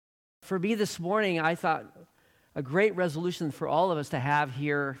for me this morning, I thought a great resolution for all of us to have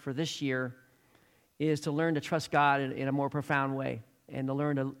here for this year is to learn to trust God in a more profound way, and to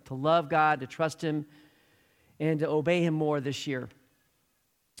learn to love God, to trust Him, and to obey Him more this year.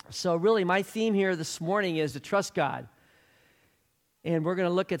 So really, my theme here this morning is to trust God. And we're going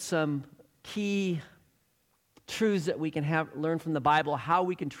to look at some key truths that we can learn from the Bible, how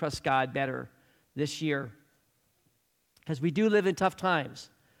we can trust God better this year. Because we do live in tough times.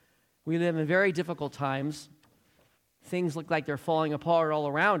 We live in very difficult times. Things look like they're falling apart all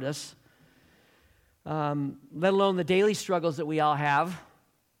around us, let alone the daily struggles that we all have,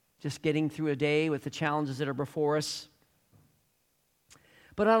 just getting through a day with the challenges that are before us.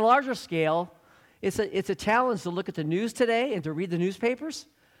 But on a larger scale, it's a challenge to look at the news today and to read the newspapers.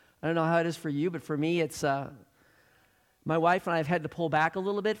 I don't know how it is for you, but for me, it's my wife and I have had to pull back a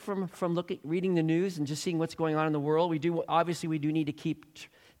little bit from reading the news and just seeing what's going on in the world. We do need to keep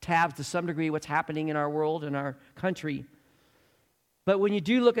tabs to some degree what's happening in our world and our country. But when you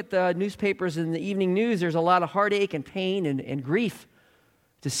do look at the newspapers and the evening news, there's a lot of heartache and pain and grief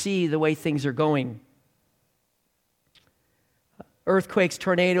to see the way things are going. Earthquakes,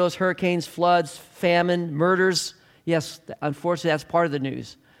 tornadoes, hurricanes, floods, famine, murders. Yes, unfortunately, that's part of the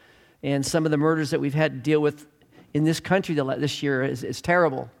news. And some of the murders that we've had to deal with in this country this year is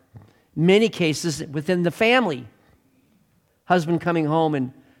terrible. Many cases within the family. Husband coming home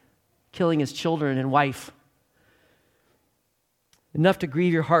and killing his children and wife. Enough to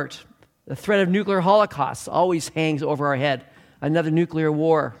grieve your heart. The threat of nuclear holocaust always hangs over our head. Another nuclear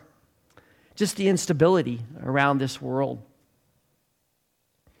war. Just the instability around this world.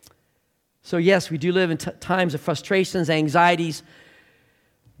 So yes, we do live in times of frustrations, anxieties,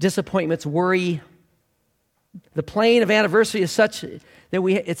 disappointments, worry. The plane of anniversary is such that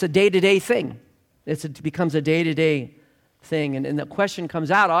it's a day-to-day thing. It becomes a day-to-day thing. And the question comes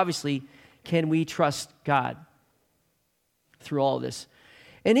out, obviously, can we trust God through all of this?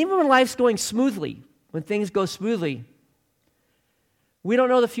 And even when life's going smoothly, when things go smoothly, we don't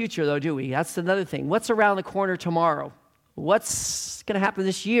know the future, though, do we? That's another thing. What's around the corner tomorrow? What's going to happen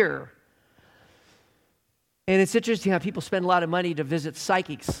this year? And it's interesting how people spend a lot of money to visit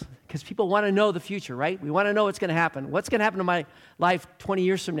psychics because people want to know the future, right? We want to know what's going to happen. What's going to happen to my life 20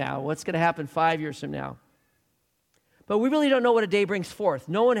 years from now? What's going to happen 5 years from now? But we really don't know what a day brings forth.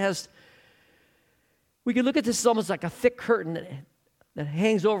 No one has. We could look at this as almost like a thick curtain that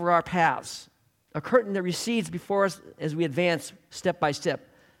hangs over our paths, a curtain that recedes before us as we advance step by step.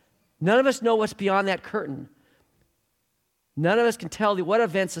 None of us know what's beyond that curtain. None of us can tell what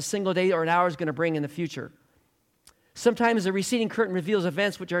events a single day or an hour is going to bring in the future. Sometimes the receding curtain reveals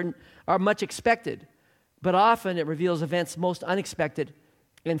events which are much expected, but often it reveals events most unexpected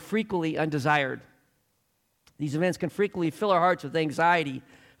and frequently undesired. These events can frequently fill our hearts with anxiety,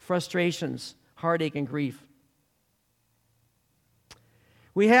 frustrations, heartache, and grief.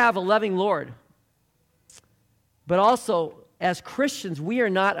 We have a loving Lord, but also as Christians, we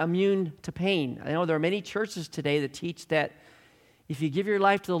are not immune to pain. I know there are many churches today that teach that if you give your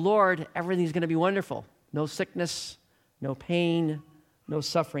life to the Lord, everything's going to be wonderful. No sickness, no pain, no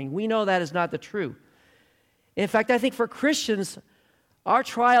suffering. We know that is not the truth. In fact, I think for Christians, our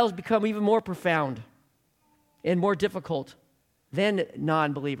trials become even more profound and more difficult than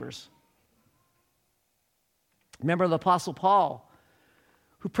non-believers. Remember the Apostle Paul,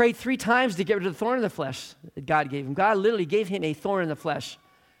 who prayed 3 times to get rid of the thorn in the flesh that God gave him. God literally gave him a thorn in the flesh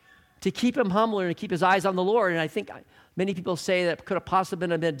to keep him humble and to keep his eyes on the Lord. And I think many people say that could have possibly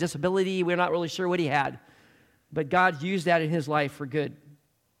been a disability. We're not really sure what he had. But God used that in his life for good.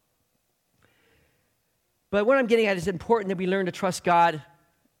 But what I'm getting at is it's important that we learn to trust God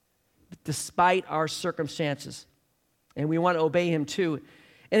despite our circumstances. And we want to obey him too.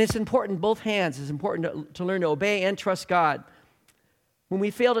 And it's important in both hands. It's important to learn to obey and trust God. When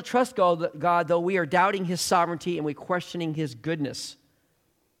we fail to trust God, though, we are doubting his sovereignty and we're questioning his goodness.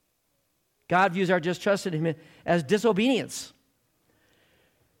 God views our distrust in him as disobedience.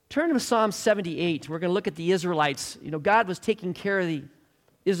 Turn to Psalm 78. We're going to look at the Israelites. You know, God was taking care of the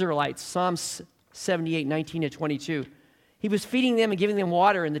Israelites. Psalm 78, 19 to 22. He was feeding them and giving them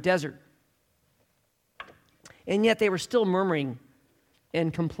water in the desert. And yet they were still murmuring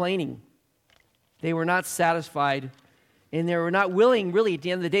and complaining. They were not satisfied, and they were not willing, really, at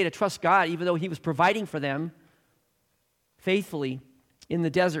the end of the day, to trust God, even though he was providing for them faithfully in the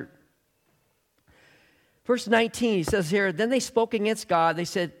desert. Verse 19, he says here, then they spoke against God. They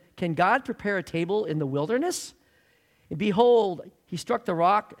said, can God prepare a table in the wilderness? And behold, he struck the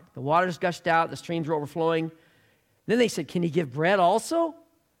rock, the waters gushed out, the streams were overflowing. Then they said, can he give bread also?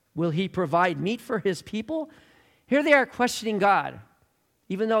 Will he provide meat for his people? Here they are questioning God.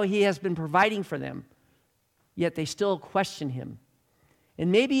 even though he has been providing for them, yet they still question him. And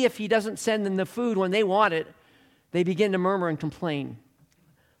maybe if he doesn't send them the food when they want it, they begin to murmur and complain.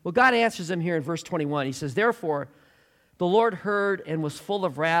 Well, God answers them here in verse 21. He says, "Therefore, the Lord heard and was full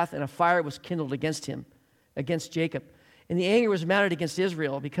of wrath, and a fire was kindled against him, against Jacob. And the anger was mounted against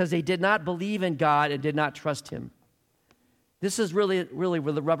Israel, because they did not believe in God and did not trust him." This is really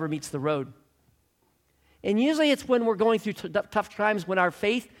where the rubber meets the road. And usually it's when we're going through tough times when our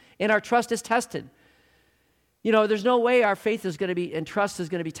faith and our trust is tested. You know, there's no way our faith is going to be and trust is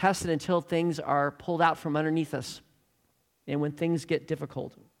going to be tested until things are pulled out from underneath us and when things get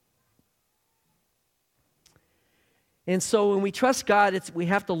difficult. And so when we trust God, we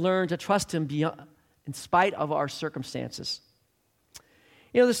have to learn to trust him in spite of our circumstances.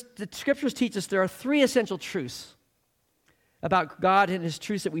 You know, the scriptures teach us there are three essential truths about God and his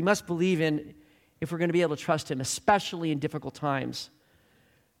truths that we must believe in if we're going to be able to trust him, especially in difficult times.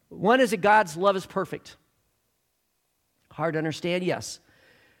 One is that God's love is perfect. Hard to understand, yes.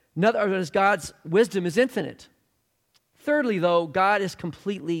 Another is God's wisdom is infinite. Thirdly, though, God is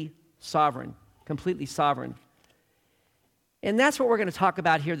completely sovereign. Completely sovereign. And that's what we're going to talk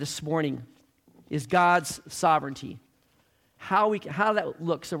about here this morning, is God's sovereignty. How that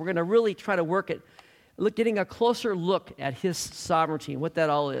looks. So we're going to really try to work at getting a closer look at his sovereignty and what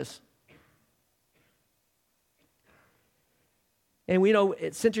that all is. And we know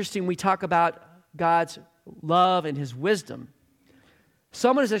it's interesting, we talk about God's love and his wisdom.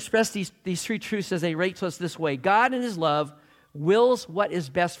 Someone has expressed these three truths as they relate to us this way. God in his love wills what is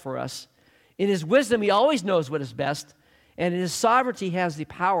best for us. In his wisdom, he always knows what is best. And in his sovereignty, he has the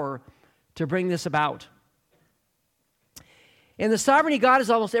power to bring this about. And the sovereignty of God is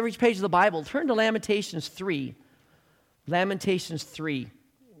almost every page of the Bible. Turn to Lamentations 3. Lamentations 3.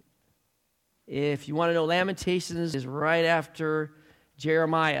 If you want to know, Lamentations is right after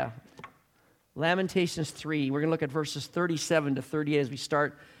Jeremiah. Lamentations 3. We're going to look at verses 37 to 38 as we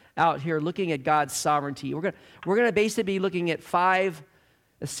start out here looking at God's sovereignty. We're going to basically be looking at 5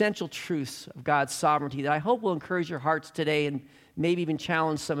 essential truths of God's sovereignty that I hope will encourage your hearts today and maybe even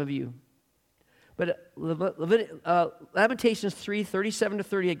challenge some of you. But Lamentations 3, 37 to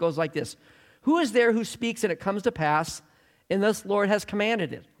 38 goes like this. "Who is there who speaks and it comes to pass, and thus the Lord has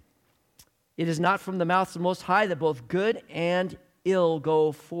commanded it? It is not from the mouth of the Most High that both good and ill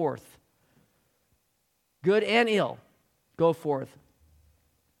go forth." Good and ill go forth.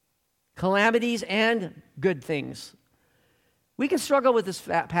 Calamities and good things. We can struggle with this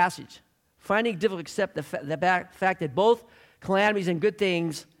passage, finding it difficult to accept the fact that both calamities and good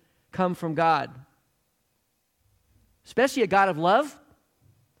things come from God. Especially a God of love,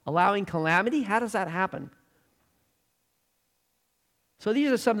 allowing calamity. How does that happen? So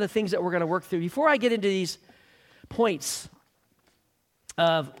these are some of the things that we're going to work through. Before I get into these points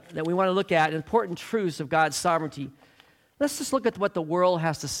that we want to look at, important truths of God's sovereignty, let's just look at what the world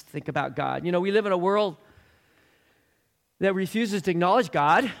has to think about God. You know, we live in a world that refuses to acknowledge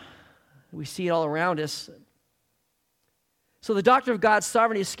God. We see it all around us. So the doctrine of God's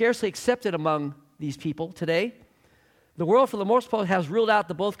sovereignty is scarcely accepted among these people today. The world, for the most part, has ruled out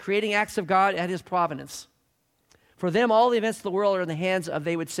the both creating acts of God and his providence. For them, all the events of the world are in the hands of,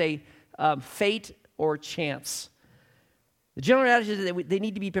 they would say, fate or chance. The general attitude is that they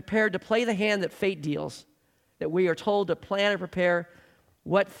need to be prepared to play the hand that fate deals, that we are told to plan and prepare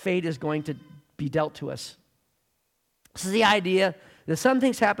what fate is going to be dealt to us. This is the idea that some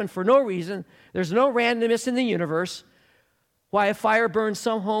things happen for no reason. There's no randomness in the universe. Why a fire burns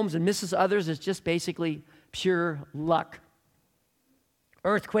some homes and misses others is just basically pure luck.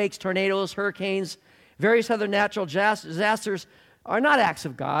 Earthquakes, tornadoes, hurricanes, various other natural disasters are not acts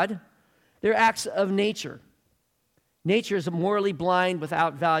of God. They're acts of nature. Nature is morally blind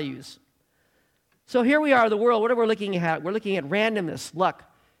without values. So here we are, the world. What are we looking at? We're looking at randomness, luck,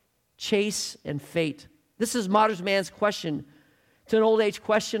 chase, and fate. This is modern man's question to an old age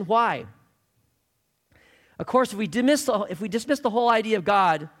question, why? Of course, if we dismiss the whole idea of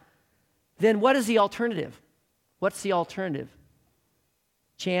God, then what is the alternative? What's the alternative?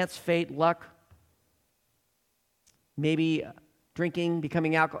 Chance, fate, luck, maybe drinking,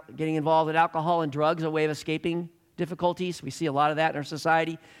 getting involved in alcohol and drugs, a way of escaping difficulties. We see a lot of that in our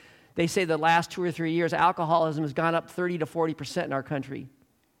society. They say the last 2 or 3 years, alcoholism has gone up 30 to 40% in our country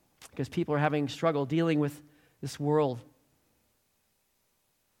because people are having struggle dealing with this world.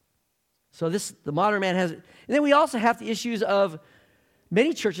 So the modern man has it. And then we also have the issues of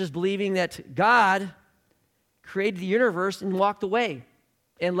many churches believing that God created the universe and walked away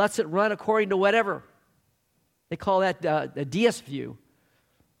and lets it run according to whatever. They call that the deist view.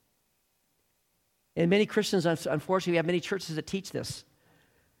 And many Christians, unfortunately, we have many churches that teach this.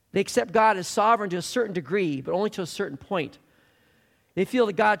 They accept God as sovereign to a certain degree, but only to a certain point. They feel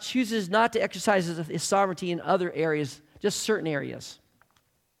that God chooses not to exercise his sovereignty in other areas, just certain areas.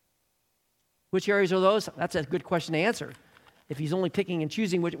 Which areas are those? That's a good question to answer. If he's only picking and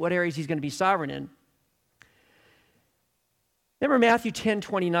choosing what areas he's going to be sovereign in. Remember Matthew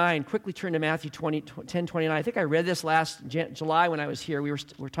 10:29. Quickly turn to Matthew 10:29. I think I read this last July when I was here. We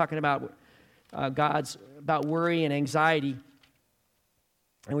were talking about about worry and anxiety.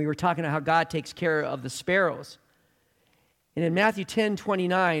 And we were talking about how God takes care of the sparrows. And in Matthew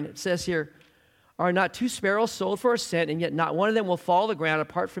 10:29, it says here, "Are not 2 sparrows sold for a cent, and yet not one of them will fall to the ground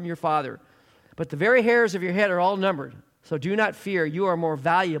apart from your Father? But the very hairs of your head are all numbered. So do not fear, you are more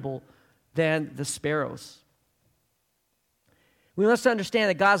valuable than the sparrows." We must understand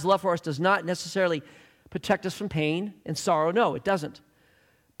that God's love for us does not necessarily protect us from pain and sorrow. No, it doesn't.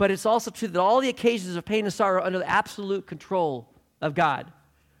 But it's also true that all the occasions of pain and sorrow are under the absolute control of God.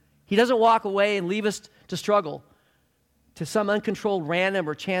 He doesn't walk away and leave us to struggle to some uncontrolled random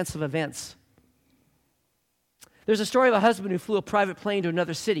or chance of events. There's a story of a husband who flew a private plane to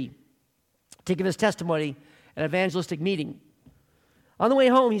another city to give his testimony at an evangelistic meeting. On the way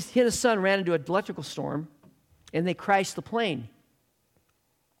home, he and his son ran into an electrical storm, and they crashed the plane.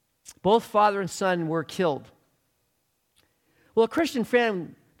 Both father and son were killed. Well, a Christian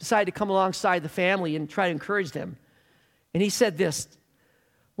friend decided to come alongside the family and try to encourage them. And he said this,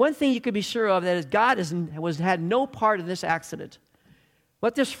 "One thing you could be sure of, that is God had no part in this accident."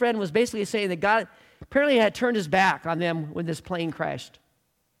 What this friend was basically saying, that God apparently had turned his back on them when this plane crashed.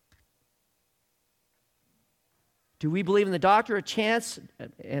 Do we believe in the doctrine of chance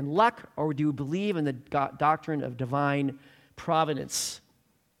and luck, or do we believe in the doctrine of divine providence?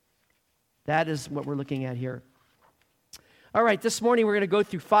 That is what we're looking at here. All right, this morning we're going to go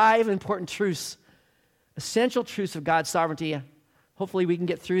through 5 important truths, essential truths of God's sovereignty. Hopefully we can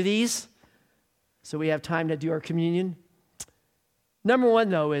get through these so we have time to do our communion. Number 1,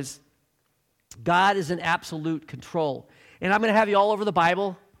 though, is God is in absolute control. And I'm going to have you all over the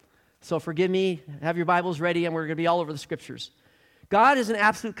Bible, so forgive me, have your Bibles ready, and we're going to be all over the Scriptures. God is in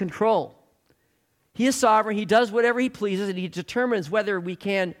absolute control. He is sovereign. He does whatever he pleases, and he determines whether we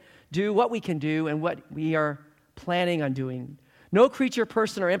can do what we can do and what we are planning on doing. No creature,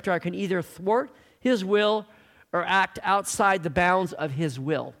 person, or empire can either thwart his will or act outside the bounds of his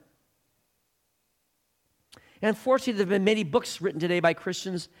will. And unfortunately, there have been many books written today by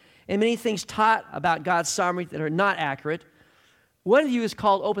Christians and many things taught about God's sovereignty that are not accurate. One of you is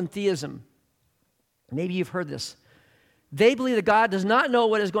called open theism. Maybe you've heard this. They believe that God does not know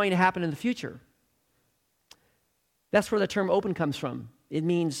what is going to happen in the future. That's where the term open comes from. It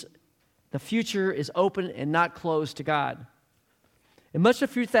means the future is open and not closed to God. And much of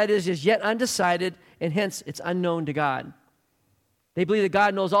the truth that is yet undecided, and hence it's unknown to God. They believe that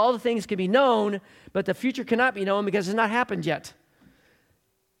God knows all the things can be known, but the future cannot be known because it's not happened yet.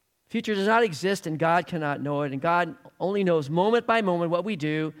 Future does not exist, and God cannot know it, and God only knows moment by moment what we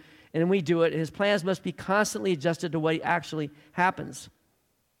do, and when we do it, and his plans must be constantly adjusted to what actually happens.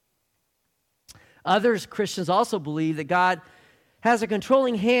 Others, Christians, also believe that God has a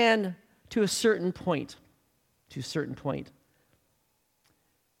controlling hand to a certain point.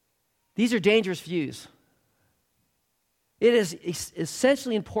 These are dangerous views. It is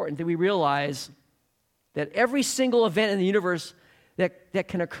essentially important that we realize that every single event in the universe that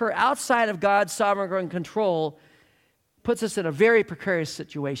can occur outside of God's sovereign control puts us in a very precarious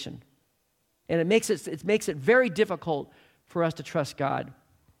situation. And it makes it very difficult for us to trust God.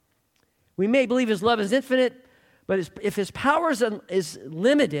 We may believe his love is infinite, but if his power is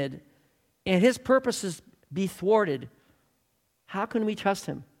limited and his purposes be thwarted, how can we trust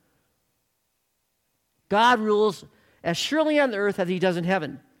him? God rules as surely on the earth as he does in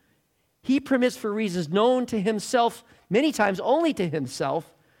heaven. He permits, for reasons known to himself, many times only to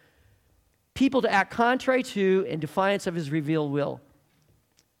himself, people to act contrary to and defiance of his revealed will.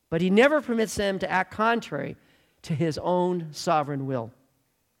 But he never permits them to act contrary to his own sovereign will.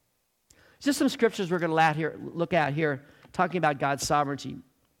 Just some scriptures we're going to look at here, talking about God's sovereignty.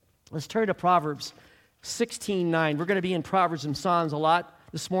 Let's turn to Proverbs 16:9. We're going to be in Proverbs and Psalms a lot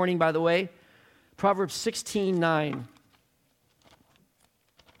this morning, by the way. Proverbs 16:9.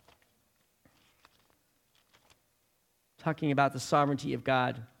 Talking about the sovereignty of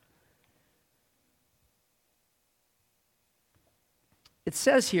God. It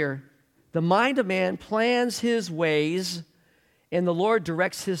says here, "The mind of man plans his ways, and the Lord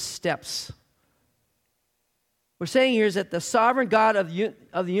directs his steps." We're saying here is that the sovereign God of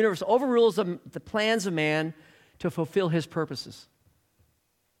the universe overrules the plans of man to fulfill his purposes.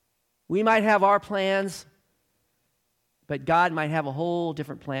 We might have our plans, but God might have a whole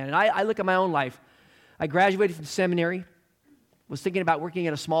different plan. And I look at my own life. I graduated from seminary, was thinking about working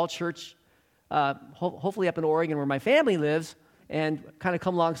at a small church, hopefully up in Oregon where my family lives, and kind of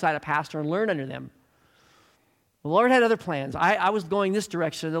come alongside a pastor and learn under them. The Lord had other plans. I was going this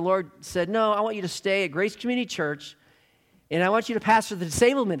direction. The Lord said, no, I want you to stay at Grace Community Church, and I want you to pastor the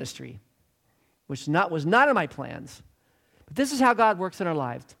disabled ministry, which was not in my plans. But this is how God works in our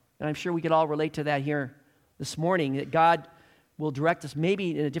lives. And I'm sure we could all relate to that here this morning, that God will direct us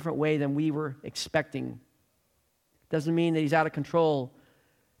maybe in a different way than we were expecting. Doesn't mean that he's out of control.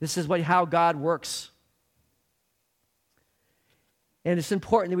 This is how God works. And it's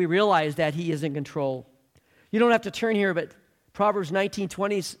important that we realize that he is in control. You don't have to turn here, but Proverbs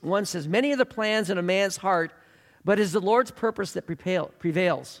 19:21 says, many are the plans in a man's heart, but it is the Lord's purpose that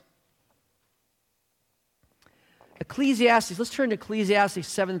prevails. Ecclesiastes, let's turn to Ecclesiastes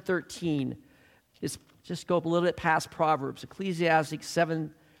 7:13. Just go up a little bit past Proverbs. Ecclesiastes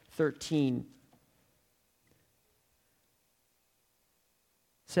 7:13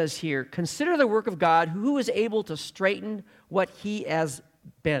 says here, consider the work of God, who is able to straighten what he has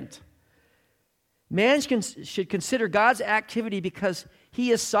bent. Man should consider God's activity because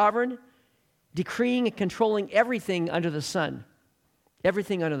he is sovereign, decreeing and controlling everything under the sun.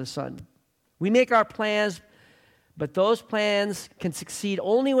 Everything under the sun. We make our plans, but those plans can succeed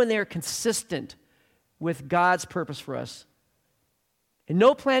only when they're consistent with God's purpose for us. And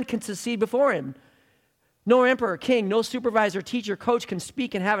no plan can succeed before him. No emperor, king, no supervisor, teacher, coach can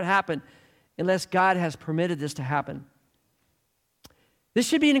speak and have it happen unless God has permitted this to happen. This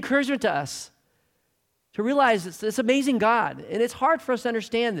should be an encouragement to us to realize it's this amazing God. And it's hard for us to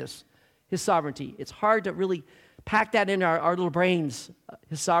understand this, his sovereignty. It's hard to really pack that in our little brains,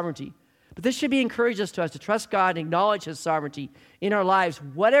 his sovereignty. But this should be encouraging us to trust God and acknowledge his sovereignty in our lives,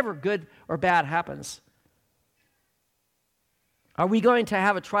 whatever good or bad happens. Are we going to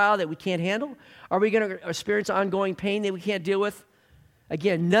have a trial that we can't handle? Are we going to experience ongoing pain that we can't deal with?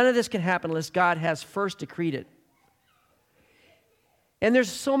 Again, none of this can happen unless God has first decreed it. And there's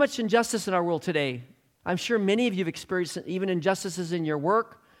so much injustice in our world today. I'm sure many of you have experienced even injustices in your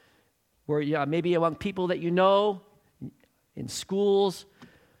work, where maybe among people that you know, in schools,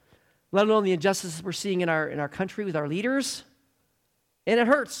 let alone the injustices we're seeing in our country with our leaders. And it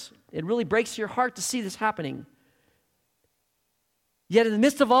hurts. It really breaks your heart to see this happening. Yet in the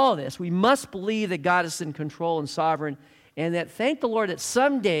midst of all of this, we must believe that God is in control and sovereign, and that thank the Lord that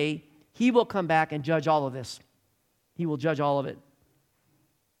someday he will come back and judge all of this. He will judge all of it.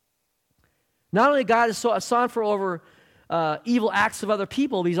 Not only God is sovereign over evil acts of other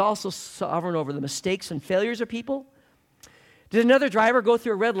people, but he's also sovereign over the mistakes and failures of people. Did another driver go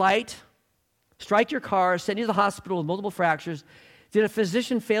through a red light, strike your car, send you to the hospital with multiple fractures? Did a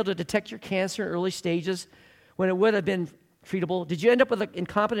physician fail to detect your cancer in early stages when it would have been treatable? Did you end up with an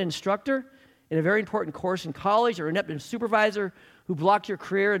incompetent instructor in a very important course in college, or end up with a supervisor who blocked your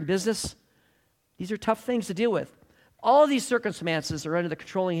career in business? These are tough things to deal with. All of these circumstances are under the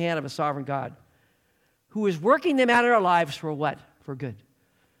controlling hand of a sovereign God who is working them out in our lives for what? For good.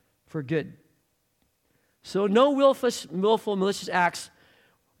 For good. So no willful, malicious acts,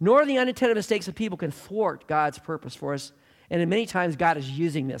 nor the unintended mistakes of people can thwart God's purpose for us. And many times God is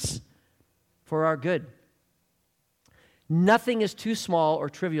using this for our good. Nothing is too small or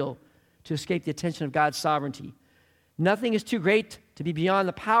trivial to escape the attention of God's sovereignty. Nothing is too great to be beyond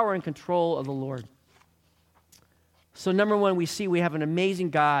the power and control of the Lord. So number one, we see we have an amazing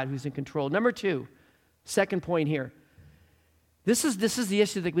God who's in control. Number two, second point here. This is the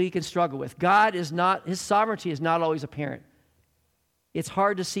issue that we can struggle with. His sovereignty is not always apparent. It's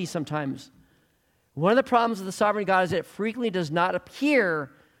hard to see sometimes. One of the problems of the sovereign God is that it frequently does not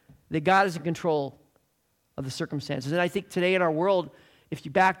appear that God is in control of the circumstances. And I think today in our world, if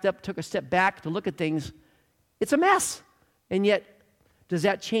you took a step back to look at things, it's a mess. And yet, does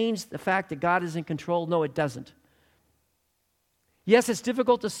that change the fact that God is in control? No, it doesn't. Yes, it's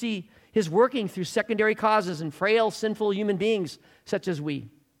difficult to see his working through secondary causes and frail, sinful human beings such as we.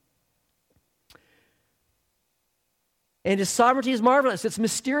 And his sovereignty is marvelous. It's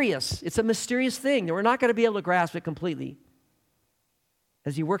mysterious. It's a mysterious thing that we're not going to be able to grasp it completely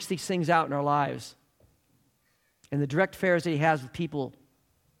as he works these things out in our lives and the direct affairs that he has with people.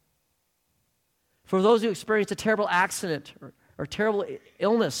 For those who experienced a terrible accident or terrible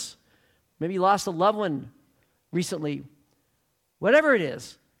illness, maybe you lost a loved one recently, whatever it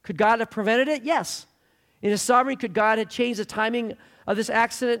is, could God have prevented it? Yes. In his sovereignty, could God have changed the timing of this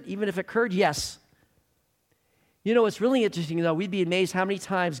accident, even if it occurred? Yes. You know, it's really interesting, though. We'd be amazed how many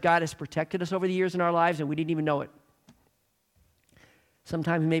times God has protected us over the years in our lives, and we didn't even know it.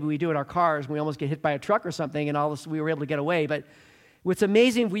 Sometimes maybe we do in our cars. We almost get hit by a truck or something, and all this, we were able to get away. But what's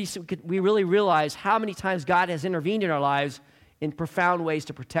amazing, we really realize how many times God has intervened in our lives in profound ways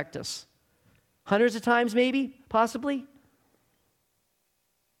to protect us. Hundreds of times maybe, possibly.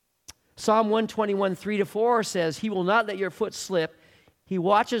 Psalm 121, 3-4 says, He will not let your foot slip. He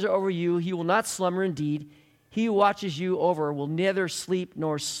watches over you. He will not slumber indeed. He who watches you over will neither sleep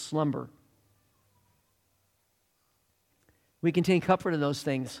nor slumber. We can take comfort in those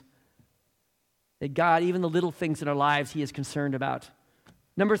things. That God, even the little things in our lives, He is concerned about.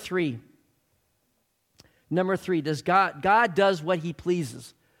 Number three, God does what He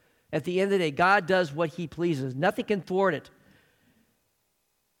pleases. At the end of the day, God does what He pleases. Nothing can thwart it.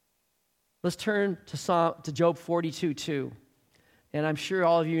 Let's turn to Job 42:2. And I'm sure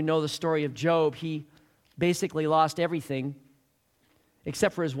all of you know the story of Job. He basically lost everything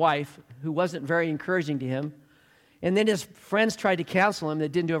except for his wife, who wasn't very encouraging to him. And then his friends tried to counsel him. They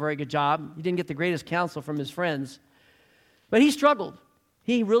didn't do a very good job. He didn't get the greatest counsel from his friends. But he struggled.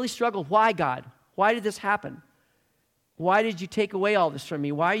 He really struggled. Why, God? Why did this happen? Why did you take away all this from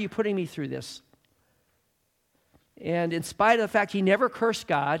me? Why are you putting me through this? And in spite of the fact he never cursed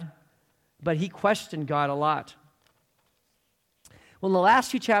God, but he questioned God a lot. Well, in the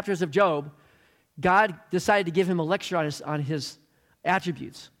last 2 chapters of Job, God decided to give him a lecture on his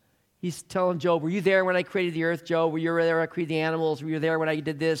attributes. He's telling Job, were you there when I created the earth, Job? Were you there when I created the animals? Were you there when I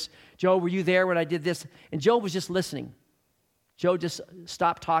did this? Job, were you there when I did this? And Job was just listening. Job just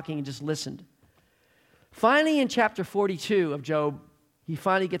stopped talking and just listened. Finally, in chapter 42 of Job, he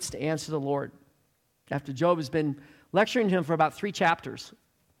finally gets to answer the Lord. After Job has been lecturing him for about 3 chapters.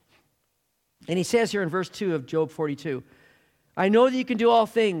 And he says here in verse 2 of Job 42, I know that you can do all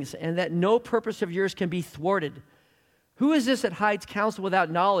things, and that no purpose of yours can be thwarted. Who is this that hides counsel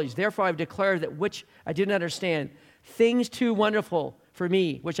without knowledge? Therefore I've declared that which I did not understand, things too wonderful for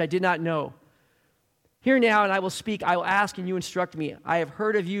me, which I did not know. Hear now, and I will speak. I will ask, and you instruct me. I have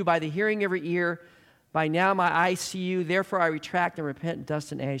heard of you by the hearing of your ear. By now my eyes see you. Therefore I retract and repent in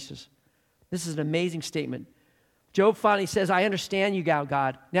dust and ashes. This is an amazing statement. Job finally says, I understand you now,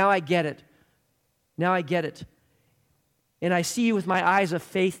 God. Now I get it. Now I get it. And I see you with my eyes of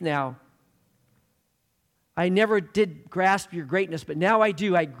faith now. I never did grasp your greatness, but now I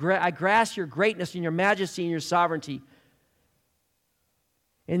do. I grasp your greatness and your majesty and your sovereignty.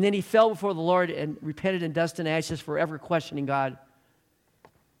 And then he fell before the Lord and repented in dust and ashes, forever questioning God.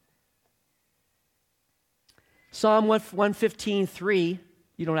 Psalm 115:3,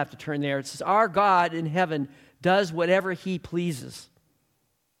 you don't have to turn there. It says, our God in heaven does whatever He pleases.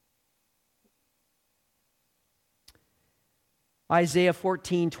 Isaiah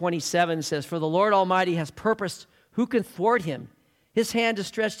 14:27 says, for the Lord Almighty has purposed, who can thwart Him? His hand is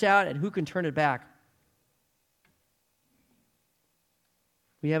stretched out, and who can turn it back?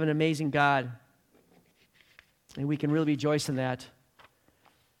 We have an amazing God, and we can really rejoice in that.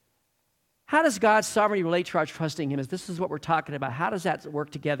 How does God's sovereignty relate to our trusting Him? This is what we're talking about. How does that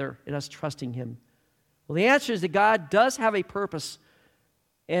work together in us trusting Him? Well, the answer is that God does have a purpose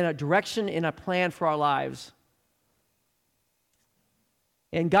and a direction and a plan for our lives.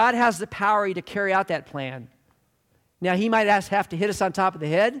 And God has the power to carry out that plan. Now, He might have to hit us on top of the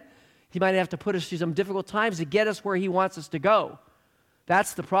head. He might have to put us through some difficult times to get us where He wants us to go.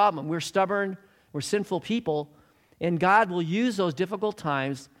 That's the problem. We're stubborn, we're sinful people, and God will use those difficult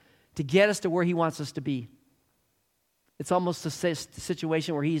times to get us to where He wants us to be. It's almost a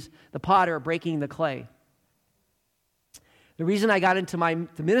situation where He's the potter breaking the clay. The reason I got into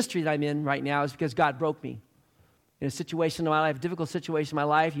the ministry that I'm in right now is because God broke me. In a situation in my life, a difficult situation in my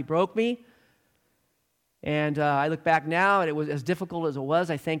life, He broke me. And I look back now, and it was as difficult as it was.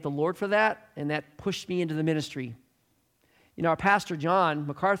 I thank the Lord for that, and that pushed me into the ministry. You know, our pastor, John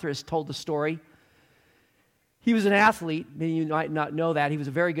MacArthur, has told the story. He was an athlete. Many of you might not know that. He was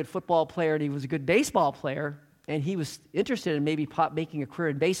a very good football player, and he was a good baseball player, and he was interested in maybe making a career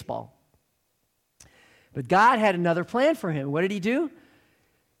in baseball. But God had another plan for him. What did he do?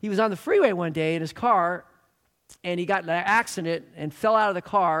 He was on the freeway one day in his car, and he got in an accident and fell out of the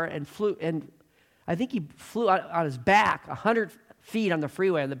car and flew, and I think he flew on his back 100 feet on the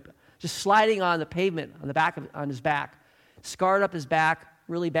freeway, just sliding on the pavement on his back. Scarred up his back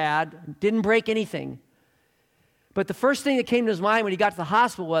really bad. Didn't break anything. But the first thing that came to his mind when he got to the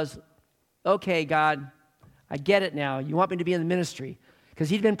hospital was, okay, God, I get it now. You want me to be in the ministry. Because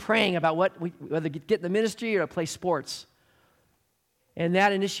he'd been praying about whether to get in the ministry or to play sports. And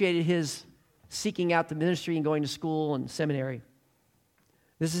that initiated his seeking out the ministry and going to school and seminary.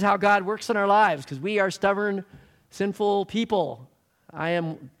 This is how God works in our lives, because we are stubborn, sinful people. I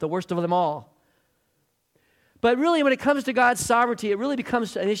am the worst of them all. But really, when it comes to God's sovereignty, it really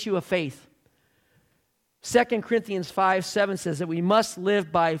becomes an issue of faith. 2 Corinthians 5:7 says that we must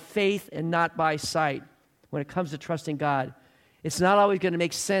live by faith and not by sight when it comes to trusting God. It's not always going to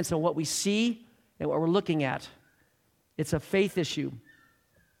make sense on what we see and what we're looking at. It's a faith issue.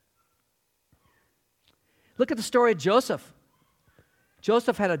 Look at the story of Joseph.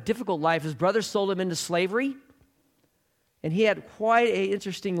 Joseph had a difficult life. His brothers sold him into slavery, and he had quite an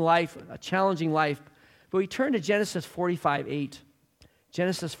interesting life, a challenging life. But we turn to Genesis 45:8.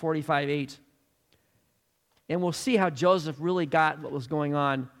 Genesis 45:8. And we'll see how Joseph really got what was going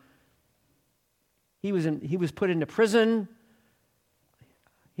on. He was put into prison.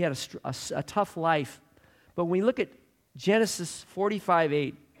 He had a tough life. But when we look at Genesis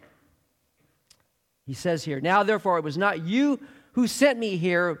 45:8, he says here, "Now therefore it was not you who sent me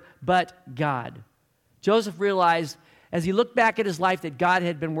here, but God." Joseph realized as he looked back at his life that God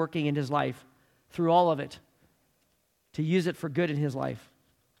had been working in his life through all of it to use it for good in his life.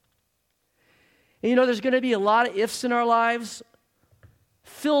 And you know, there's going to be a lot of ifs in our lives,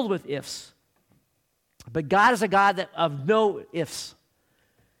 filled with ifs. But God is a God of no ifs.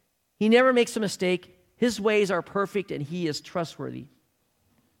 He never makes a mistake. His ways are perfect, and he is trustworthy.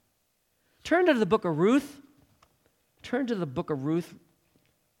 Turn to the book of Ruth. Turn to the book of Ruth.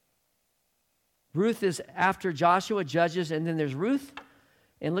 Ruth is after Joshua, Judges, and then there's Ruth.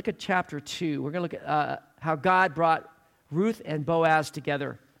 And look at chapter 2. We're going to look at how God brought Ruth and Boaz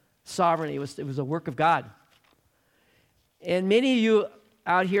together. Sovereignty. It was a work of God. And many of you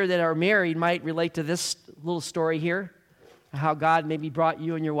out here that are married might relate to this little story here, how God maybe brought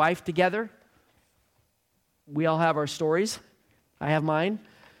you and your wife together. We all have our stories. I have mine.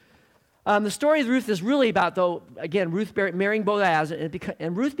 The story of Ruth is really about, though, again, Ruth marrying Boaz,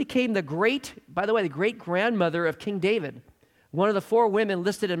 and Ruth became the great-grandmother of King David, one of the 4 women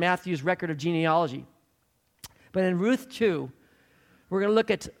listed in Matthew's record of genealogy. But in Ruth 2, we're going to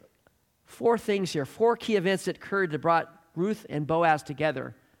look at 4 things here, 4 key events that occurred that brought Ruth and Boaz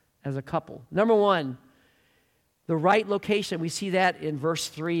together as a couple. Number 1, the right location. We see that in verse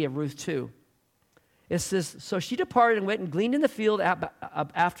 3 of Ruth 2. It says, "So she departed and went and gleaned in the field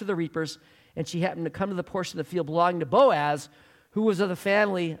after the reapers, and she happened to come to the portion of the field belonging to Boaz, who was of the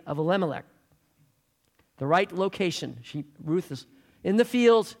family of Elimelech." The right location. Ruth is in the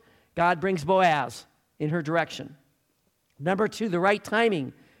field. God brings Boaz in her direction. Number 2, the right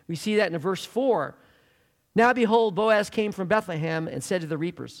timing. We see that in verse 4. "Now behold, Boaz came from Bethlehem and said to the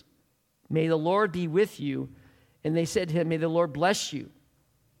reapers, 'May the Lord be with you.' And they said to him, 'May the Lord bless you.'"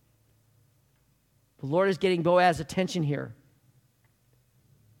 The Lord is getting Boaz's attention here.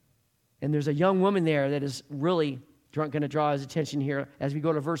 And there's a young woman there that is really going to draw his attention here as we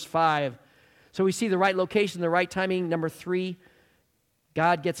go to verse 5. So we see the right location, the right timing. Number 3,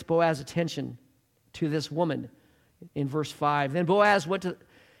 God gets Boaz's attention to this woman in verse 5. Then Boaz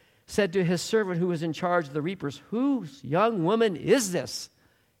said to his servant who was in charge of the reapers, "Whose young woman is this?"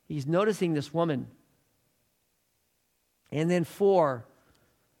 He's noticing this woman. And then 4,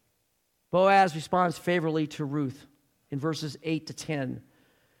 Boaz responds favorably to Ruth in verses 8 to 10.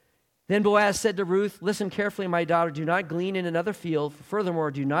 Then Boaz said to Ruth, "Listen carefully, my daughter. Do not glean in another field. Furthermore,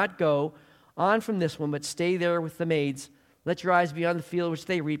 do not go on from this one, but stay there with the maids. Let your eyes be on the field which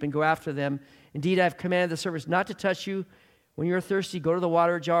they reap and go after them. Indeed, I have commanded the servants not to touch you. When you are thirsty, go to the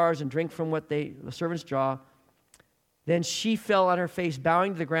water jars and drink from what the servants draw." Then she fell on her face,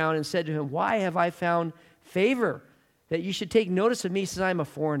 bowing to the ground, and said to him, "Why have I found favor that you should take notice of me, since I am a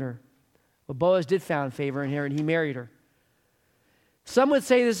foreigner?" Well, Boaz did find favor in her, and he married her. Some would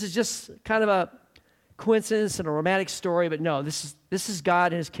say this is just kind of a coincidence and a romantic story, but no, this is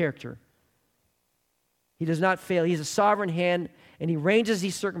God and his character. He does not fail. He's a sovereign hand, and he arranges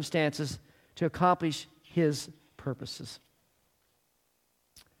these circumstances to accomplish his purposes.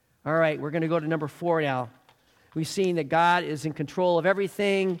 All right, we're going to go to number 4 now. We've seen that God is in control of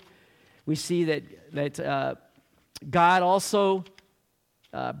everything. We see that God also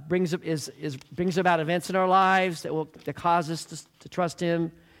brings about events in our lives that cause us to trust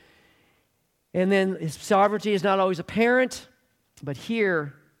him. And then his sovereignty is not always apparent, but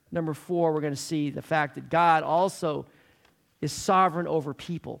here, number 4, we're going to see the fact that God also is sovereign over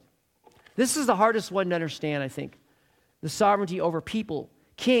people. This is the hardest one to understand, I think. The sovereignty over people,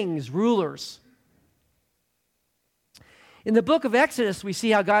 kings, rulers. In the book of Exodus, we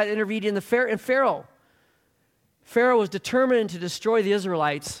see how God intervened in Pharaoh. Pharaoh was determined to destroy the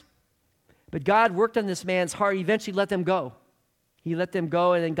Israelites, but God worked on this man's heart. He eventually let them go. He let them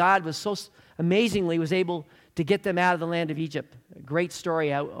go, and then God was so amazingly was able to get them out of the land of Egypt. A great story,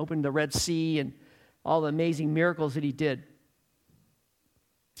 how he opened the Red Sea and all the amazing miracles that he did.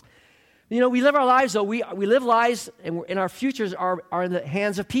 We live our lives, though. We live lives, and our futures are in the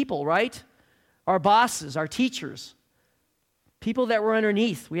hands of people, right? Our bosses, our teachers, people that we're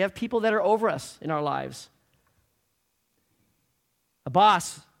underneath. We have people that are over us in our lives. A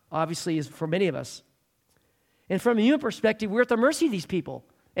boss, obviously, is for many of us. And from a human perspective, we're at the mercy of these people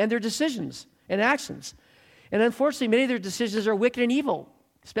and their decisions and actions. And unfortunately, many of their decisions are wicked and evil,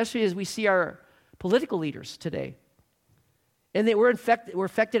 especially as we see our political leaders today. And we're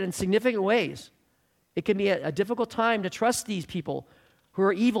affected in significant ways. It can be a difficult time to trust these people who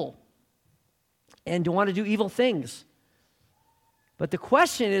are evil and to want to do evil things. But the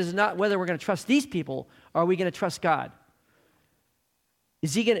question is not whether we're going to trust these people, or are we going to trust God?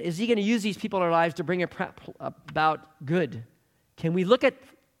 Is he going to use these people in our lives to bring about good? Can we look at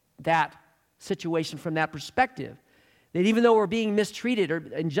that situation from that perspective? That even though we're being mistreated or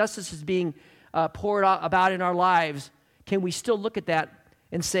injustice is being poured about in our lives, can we still look at that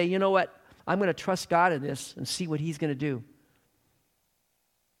and say, you know what, I'm going to trust God in this and see what he's going to do?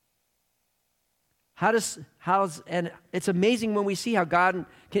 And it's amazing when we see how God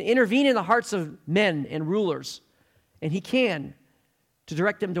can intervene in the hearts of men and rulers, and he can, to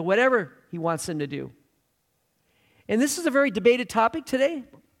direct them to whatever he wants them to do. And this is a very debated topic today,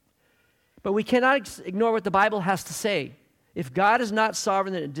 but we cannot ignore what the Bible has to say. If God is not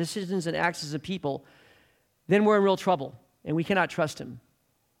sovereign in decisions and actions of people, then we're in real trouble, and we cannot trust him.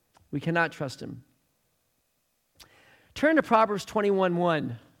 We cannot trust him. Turn to Proverbs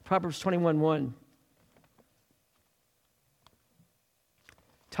 21:1. Proverbs 21:1.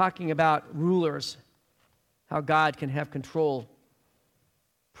 Talking about rulers, how God can have control.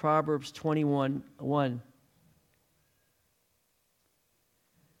 Proverbs 21:1.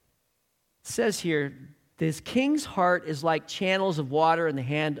 It says here, this king's heart is like channels of water in the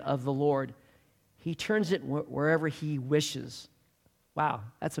hand of the Lord. He turns it wherever he wishes. Wow,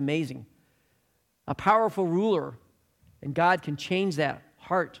 that's amazing. A powerful ruler, and God can change that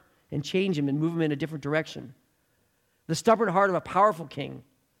heart and change him and move him in a different direction. The stubborn heart of a powerful king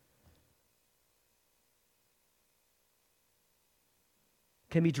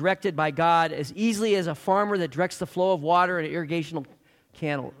can be directed by God as easily as a farmer that directs the flow of water in irrigational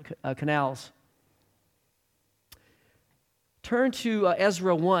canals. Turn to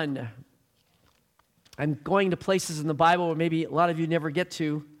Ezra 1. I'm going to places in the Bible where maybe a lot of you never get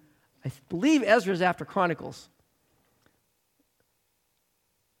to. I believe Ezra is after Chronicles.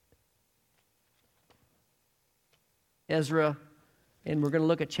 Ezra, and we're going to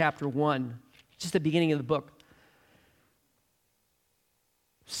look at chapter 1, just the beginning of the book.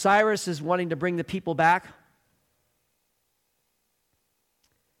 Cyrus is wanting to bring the people back.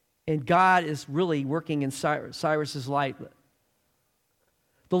 And God is really working in Cyrus's life.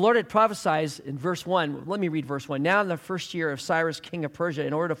 The Lord had prophesied in verse 1. Let me read verse 1. Now in the first year of Cyrus, king of Persia,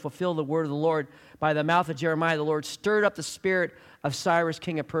 in order to fulfill the word of the Lord by the mouth of Jeremiah, the Lord stirred up the spirit of Cyrus,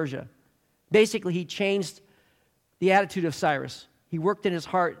 king of Persia. Basically, he changed the attitude of Cyrus. He worked in his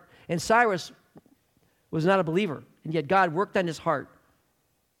heart. And Cyrus was not a believer. And yet God worked on his heart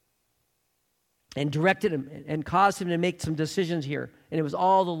and directed him and caused him to make some decisions here. And it was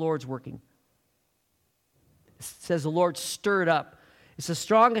all the Lord's working. It says the Lord stirred up. It's a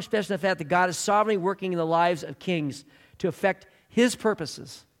strong expression of the fact that God is sovereignly working in the lives of kings to affect his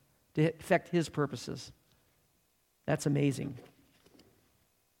purposes. That's amazing.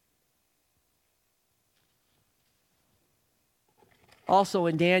 Also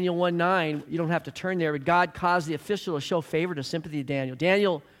in Daniel 1:9, you don't have to turn there, but God caused the official to show favor to sympathy to Daniel.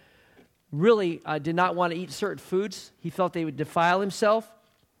 Daniel really did not want to eat certain foods. He felt they would defile himself.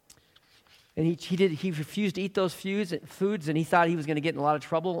 And he refused to eat those foods, and he thought he was going to get in a lot of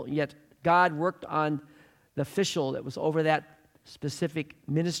trouble. Yet God worked on the official that was over that specific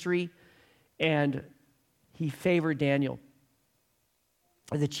ministry, and he favored Daniel.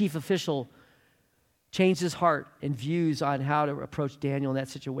 The chief official changed his heart and views on how to approach Daniel in that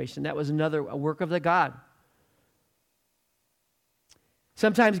situation. That was a work of the God.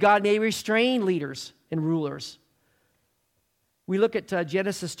 Sometimes God may restrain leaders and rulers. We look at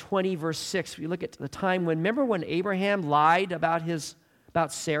Genesis 20, verse 6. We look at the time remember when Abraham lied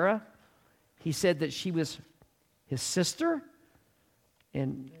about Sarah? He said that she was his sister,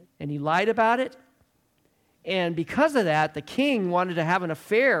 and he lied about it. And because of that, the king wanted to have an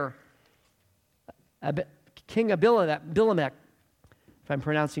affair. King Abimelech, if I'm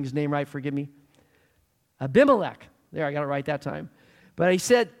pronouncing his name right, forgive me. Abimelech. There, I got it right that time. But he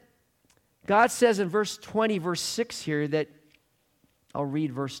said, God says in verse 20, verse 6 here that, I'll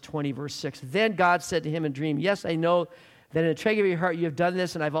read verse 20, verse 6. Then God said to him in a dream, yes, I know that in the treasure of your heart you have done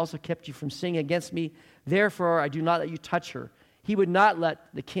this, and I've also kept you from sinning against me. Therefore, I do not let you touch her. He would not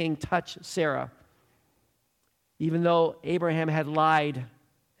let the king touch Sarah, even though Abraham had lied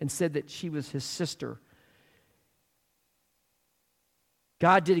and said that she was his sister.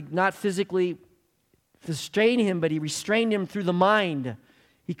 God did not physically restrain him, but he restrained him through the mind.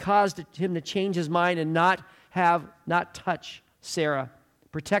 He caused him to change his mind and not touch Sarah,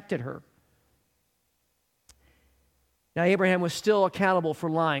 protected her. Now, Abraham was still accountable for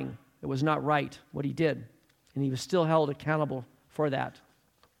lying. It was not right what he did, and he was still held accountable for that.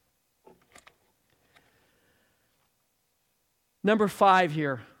 Number 5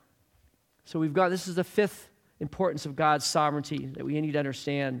 here. So this is the 5th importance of God's sovereignty that we need to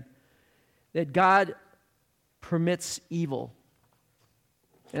understand, that God permits evil.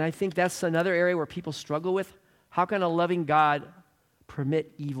 And I think that's another area where people struggle with. How can a loving God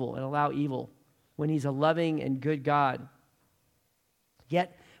permit evil and allow evil when he's a loving and good God?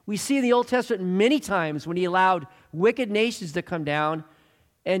 Yet, we see in the Old Testament many times when he allowed wicked nations to come down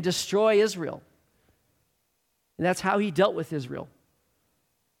and destroy Israel. And that's how he dealt with Israel.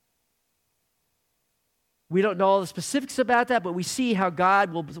 We don't know all the specifics about that, but we see how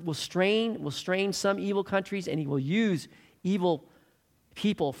God will strain some evil countries, and he will use evil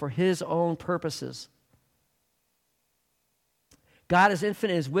people for his own purposes. God is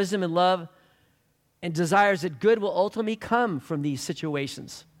infinite in his wisdom and love and desires that good will ultimately come from these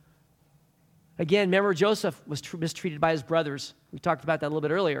situations. Again, remember Joseph was mistreated by his brothers. We talked about that a little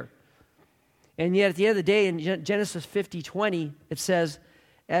bit earlier. And yet at the end of the day, in Genesis 50:20, it says,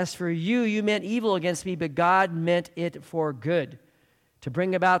 "As for you, you meant evil against me, but God meant it for good, to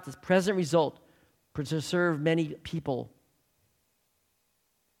bring about the present result, to serve many people."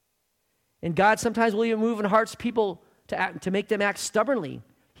 And God sometimes will even move in hearts of people to make them act stubbornly.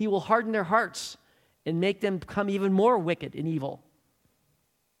 He will harden their hearts and make them become even more wicked and evil.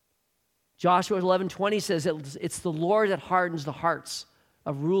 Joshua 11:20 says it's the Lord that hardens the hearts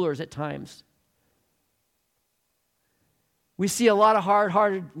of rulers at times. We see a lot of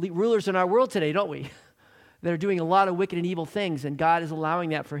hard-hearted rulers in our world today, don't we? That are doing a lot of wicked and evil things, and God is allowing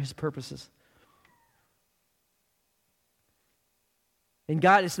that for his purposes. And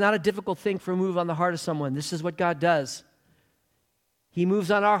God, it's not a difficult thing for a move on the heart of someone. This is what God does. He moves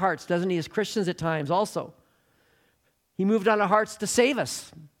on our hearts, doesn't he, as Christians at times also. He moved on our hearts to save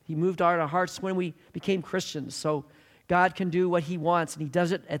us. He moved on our hearts when we became Christians. So God can do what he wants, and he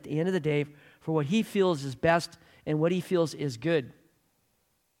does it at the end of the day for what he feels is best and what he feels is good.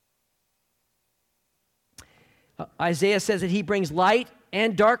 Isaiah says that he brings light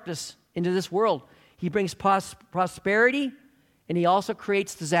and darkness into this world. He brings prosperity, and he also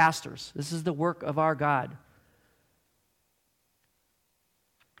creates disasters. This is the work of our God.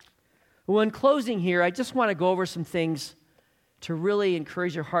 Well, in closing here, I just want to go over some things to really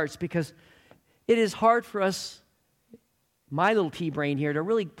encourage your hearts, because it is hard for us, my little pea brain here, to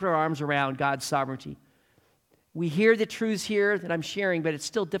really put our arms around God's sovereignty. We hear the truths here that I'm sharing, but it's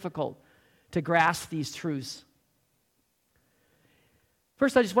still difficult to grasp these truths.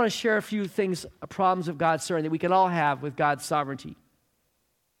 First, I just want to share a few things, problems of God's sovereignty that we can all have with God's sovereignty.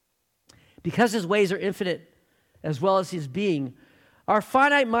 Because his ways are infinite as well as his being, our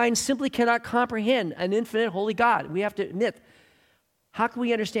finite minds simply cannot comprehend an infinite holy God. We have to admit, how can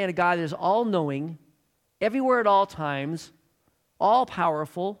we understand a God that is all-knowing, everywhere at all times,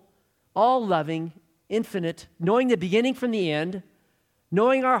 all-powerful, all-loving, infinite, knowing the beginning from the end,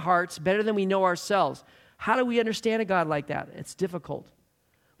 knowing our hearts better than we know ourselves? How do we understand a God like that? It's difficult.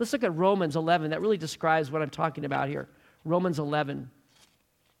 Let's look at Romans 11. That really describes what I'm talking about here. Romans 11.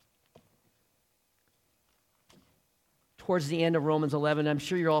 Towards the end of Romans 11, I'm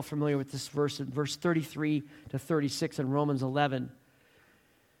sure you're all familiar with this verse, verse 33 to 36 in Romans 11.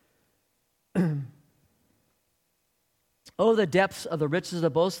 Oh, the depths of the riches of the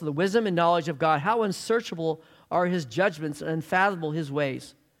boast of the wisdom and knowledge of God. How unsearchable are his judgments and unfathomable his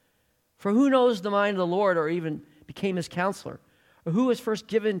ways. For who knows the mind of the Lord, or even became his counselor? Or who was first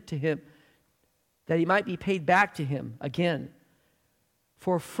given to him that he might be paid back to him again?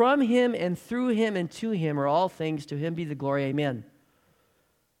 For from him and through him and to him are all things. To him be the glory. Amen.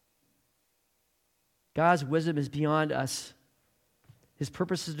 God's wisdom is beyond us. His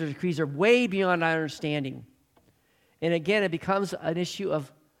purposes and decrees are way beyond our understanding. And again, it becomes an issue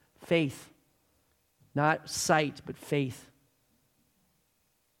of faith. Not sight, but faith.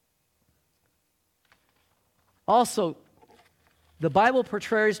 Also, the Bible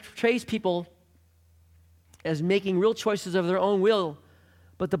portrays people as making real choices of their own will,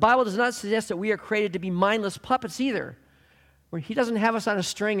 but the Bible does not suggest that we are created to be mindless puppets either. He doesn't have us on a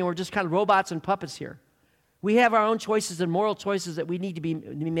string and we're just kind of robots and puppets here. We have our own choices and moral choices that we need to be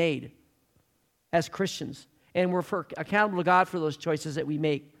made as Christians. And we're accountable to God for those choices that we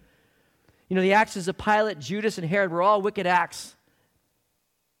make. You know, the actions of Pilate, Judas, and Herod were all wicked acts,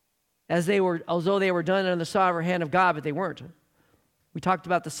 although they were done under the sovereign hand of God, but they weren't. We talked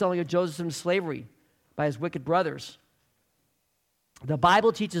about the selling of Joseph into slavery by his wicked brothers. The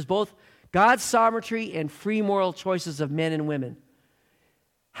Bible teaches both God's sovereignty and free moral choices of men and women.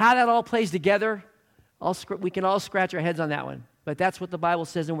 How that all plays together, we can all scratch our heads on that one. But that's what the Bible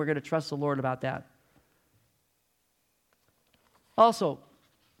says, and we're going to trust the Lord about that. Also,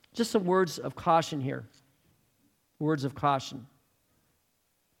 just some words of caution here. Words of caution.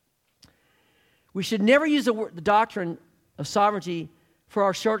 We should never use the doctrine of sovereignty for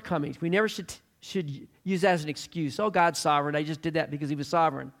our shortcomings. We never should use that as an excuse. Oh, God's sovereign. I just did that because he was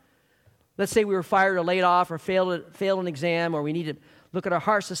sovereign. Let's say we were fired or laid off or failed an exam, or we need to look at our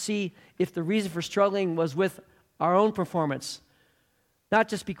hearts to see if the reason for struggling was with our own performance. Not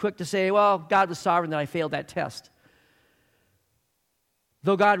just be quick to say, well, God was sovereign that I failed that test.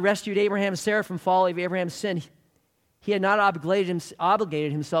 Though God rescued Abraham and Sarah from folly of Abraham's sin, he had not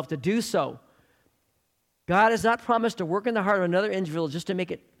obligated himself to do so. God has not promised to work in the heart of another individual just to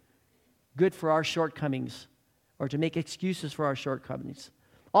make it good for our shortcomings or to make excuses for our shortcomings.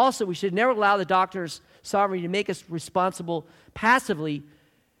 Also, we should never allow the doctrine's sovereignty to make us responsible passively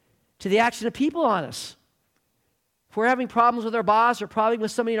to the action of people on us. If we're having problems with our boss or problems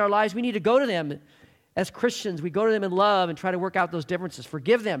with somebody in our lives, we need to go to them. As Christians, we go to them in love and try to work out those differences.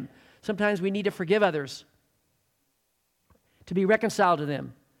 Forgive them. Sometimes we need to forgive others, to be reconciled to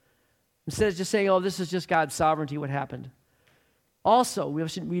them. Instead of just saying, oh, this is just God's sovereignty, what happened. Also,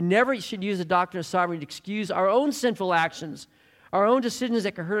 we never should use the doctrine of sovereignty to excuse our own sinful actions, our own decisions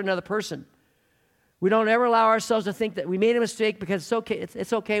that could hurt another person. We don't ever allow ourselves to think that we made a mistake because it's okay.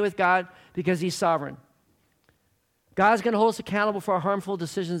 It's okay with God because he's sovereign. God's going to hold us accountable for our harmful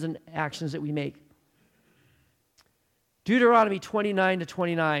decisions and actions that we make. Deuteronomy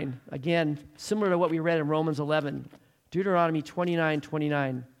 29-29, again, similar to what we read in Romans 11. Deuteronomy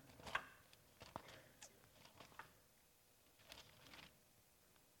 29:29.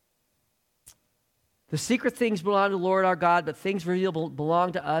 The secret things belong to the Lord our God, but things revealed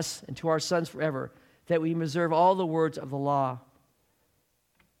belong to us and to our sons forever, that we preserve all the words of the law.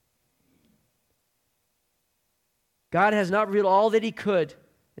 God has not revealed all that he could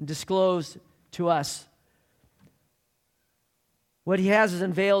and disclosed to us. What he has is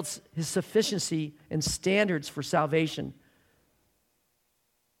unveiled his sufficiency and standards for salvation.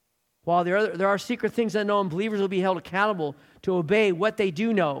 While there are secret things unknown, believers will be held accountable to obey what they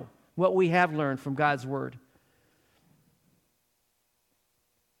do know, what we have learned from God's word.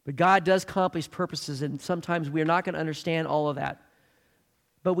 But God does accomplish purposes, and sometimes we are not going to understand all of that.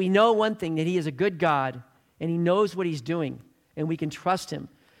 But we know one thing, that he is a good God, and he knows what he's doing, and we can trust him.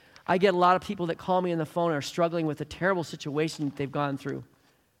 I get a lot of people that call me on the phone and are struggling with a terrible situation that they've gone through.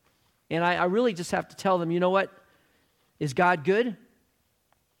 And I really just have to tell them, you know what? Is God good?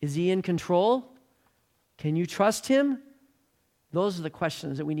 Is he in control? Can you trust him? Those are the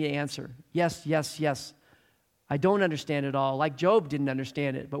questions that we need to answer. Yes, yes, yes. I don't understand it all, like Job didn't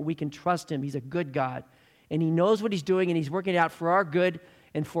understand it, but we can trust him. He's a good God, and he knows what he's doing, and he's working it out for our good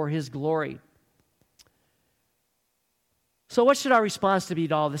and for his glory. So what should our response to be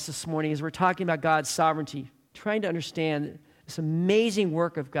to all this morning as we're talking about God's sovereignty, trying to understand this amazing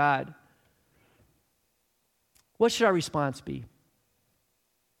work of God? What should our response be?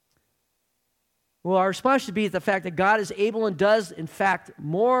 Well, our response should be the fact that God is able and does, in fact,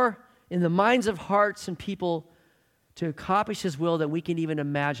 more in the minds of hearts and people to accomplish his will than we can even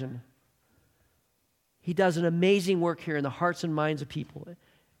imagine. He does an amazing work here in the hearts and minds of people.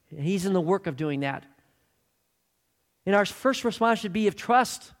 And he's in the work of doing that. And our first response should be of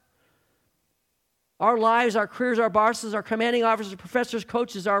trust. Our lives, our careers, our bosses, our commanding officers, professors,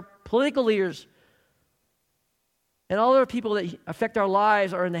 coaches, our political leaders, and all other people that affect our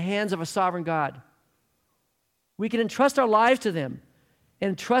lives are in the hands of a sovereign God. We can entrust our lives to them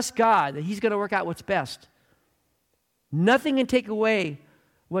and trust God that he's going to work out what's best. Nothing can take away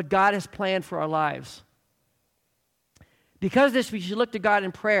what God has planned for our lives. Because of this, we should look to God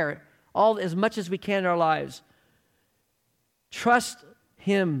in prayer as much as we can in our lives. Trust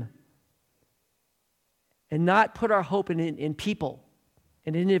him and not put our hope in people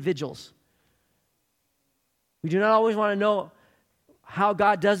and individuals. We do not always want to know how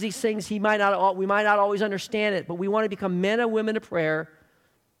God does these things. We might not always understand it, but we want to become men and women of prayer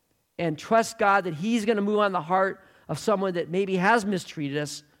and trust God that he's going to move on the heart of someone that maybe has mistreated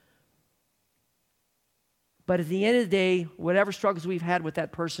us. But at the end of the day, whatever struggles we've had with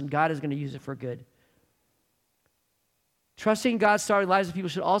that person, God is going to use it for good. Trusting God's starting lives of people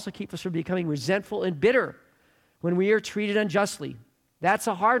should also keep us from becoming resentful and bitter When we are treated unjustly, that's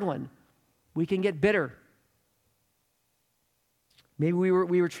a hard one. We can get bitter. Maybe we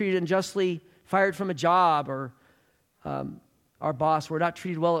were treated unjustly, fired from a job, or our boss, we're not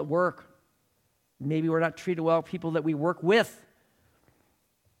treated well at work. Maybe we're not treated well with people that we work with.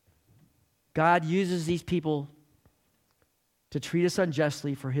 God uses these people to treat us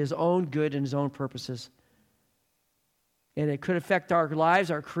unjustly for his own good and his own purposes. And it could affect our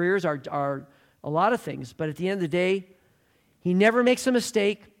lives, our careers, our a lot of things. But at the end of the day, he never makes a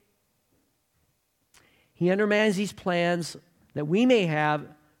mistake. He undermines these plans that we may have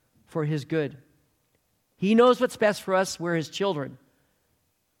for his good. He knows what's best for us. We're his children.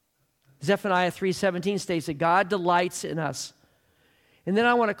 Zephaniah 3:17 states that God delights in us. And then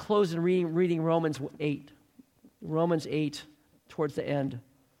I want to close in reading Romans 8. Romans 8, towards the end.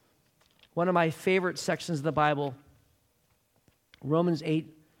 One of my favorite sections of the Bible. Romans 8,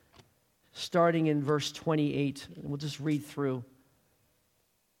 starting in verse 28. We'll just read through.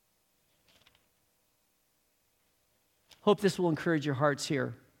 Hope this will encourage your hearts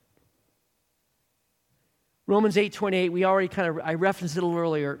here. Romans 8:28, I referenced it a little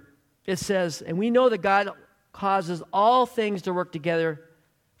earlier. It says, and we know that God causes all things to work together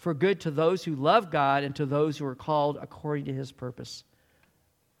for good to those who love God and to those who are called according to his purpose.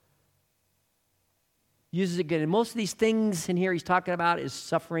 Uses it again. And most of these things in here he's talking about is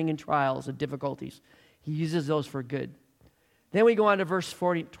suffering and trials and difficulties. He uses those for good. Then we go on to verse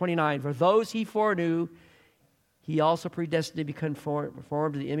 29. For those he foreknew, he also predestined to be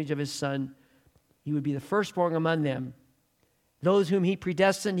conformed to the image of his Son. He would be the firstborn among them. Those whom he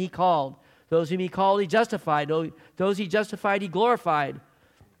predestined, he called. Those whom he called, he justified. Those he justified, he glorified.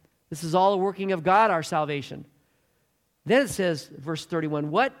 This is all a working of God, our salvation. Then it says, verse 31,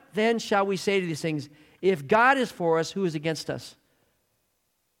 what then shall we say to these things? If God is for us, who is against us?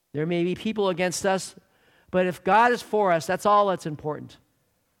 There may be people against us, but if God is for us, that's all that's important.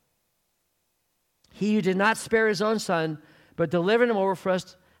 He who did not spare his own Son, but delivered him over for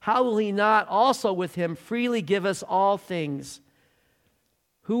us, how will he not also with him freely give us all things?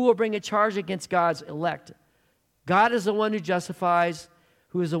 Who will bring a charge against God's elect? God is the one who justifies,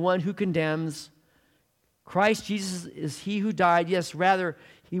 who is the one who condemns. Christ Jesus is he who died. Yes, rather,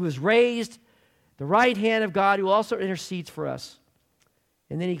 he was raised, the right hand of God, who also intercedes for us.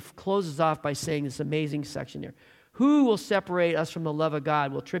 And then he closes off by saying this amazing section here. Who will separate us from the love of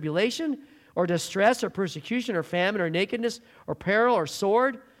God? Will tribulation or distress or persecution or famine or nakedness or peril or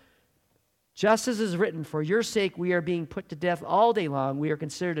sword? Just as is written, for your sake we are being put to death all day long. We are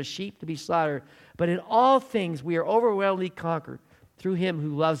considered as sheep to be slaughtered. But in all things we are overwhelmingly conquered through him who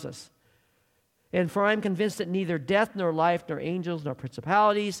loves us. And for I am convinced that neither death nor life nor angels nor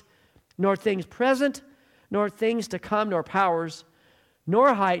principalities nor things present nor things to come nor powers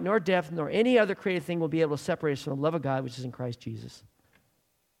nor height nor depth nor any other created thing will be able to separate us from the love of God which is in Christ Jesus.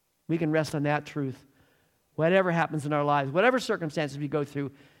 We can rest on that truth. Whatever happens in our lives, whatever circumstances we go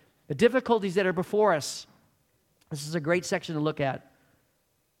through, the difficulties that are before us, this is a great section to look at.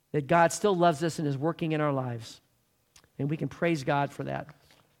 That God still loves us and is working in our lives. And we can praise God for that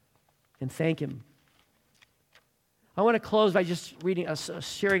and thank him. I want to close by just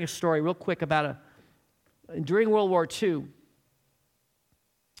sharing a story real quick about during World War II.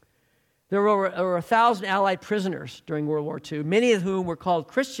 There were over 1,000 Allied prisoners during World War II, many of whom were called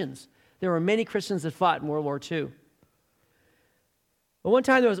Christians. There were many Christians that fought in World War II. But one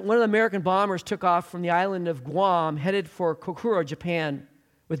time, one of the American bombers took off from the island of Guam, headed for Kokura, Japan,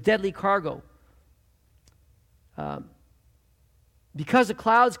 with deadly cargo. Because the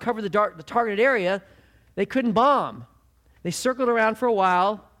clouds covered the targeted area, they couldn't bomb. They circled around for a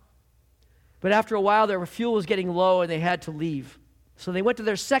while, but after a while, their fuel was getting low, and they had to leave. So they went to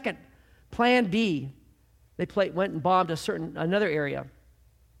their second plan B. They went and bombed another area.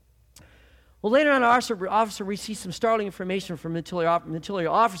 Well, later on, our officer received some startling information from a military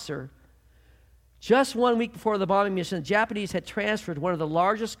officer. Just 1 week before the bombing mission, the Japanese had transferred one of the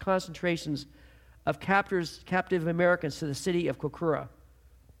largest concentrations of captive Americans to the city of Kokura.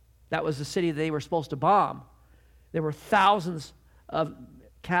 That was the city they were supposed to bomb. There were thousands of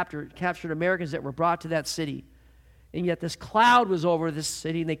captured Americans that were brought to that city. And yet this cloud was over this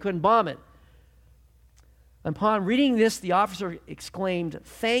city, and they couldn't bomb it. Upon reading this, the officer exclaimed,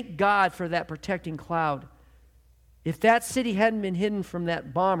 "Thank God for that protecting cloud. If that city hadn't been hidden from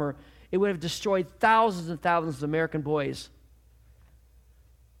that bomber, it would have destroyed thousands and thousands of American boys."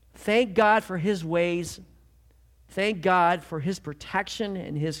 Thank God for his ways. Thank God for his protection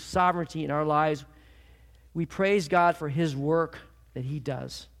and his sovereignty in our lives. We praise God for his work that he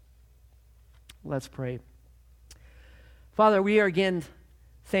does. Let's pray. Father, we are again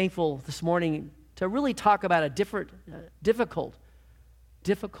thankful this morning to really talk about a difficult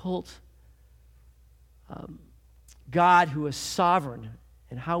God who is sovereign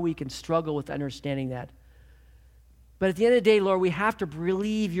and how we can struggle with understanding that. But at the end of the day, Lord, we have to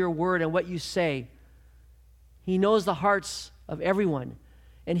believe your word and what you say. He knows the hearts of everyone,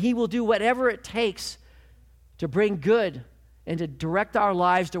 and he will do whatever it takes to bring good and to direct our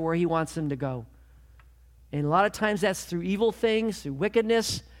lives to where he wants them to go. And a lot of times that's through evil things, through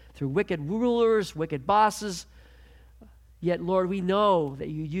wickedness, through wicked rulers, wicked bosses. Yet, Lord, we know that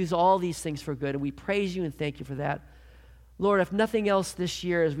you use all these things for good, and we praise you and thank you for that. Lord, if nothing else this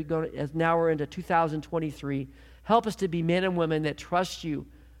year, as now we're into 2023, help us to be men and women that trust you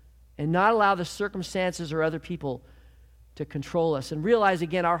and not allow the circumstances or other people to control us. And realize,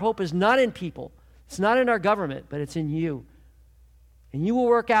 again, our hope is not in people. It's not in our government, but it's in you. And you will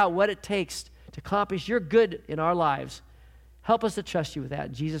work out what it takes to accomplish your good in our lives. Help us to trust you with that.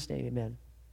 In Jesus' name, amen.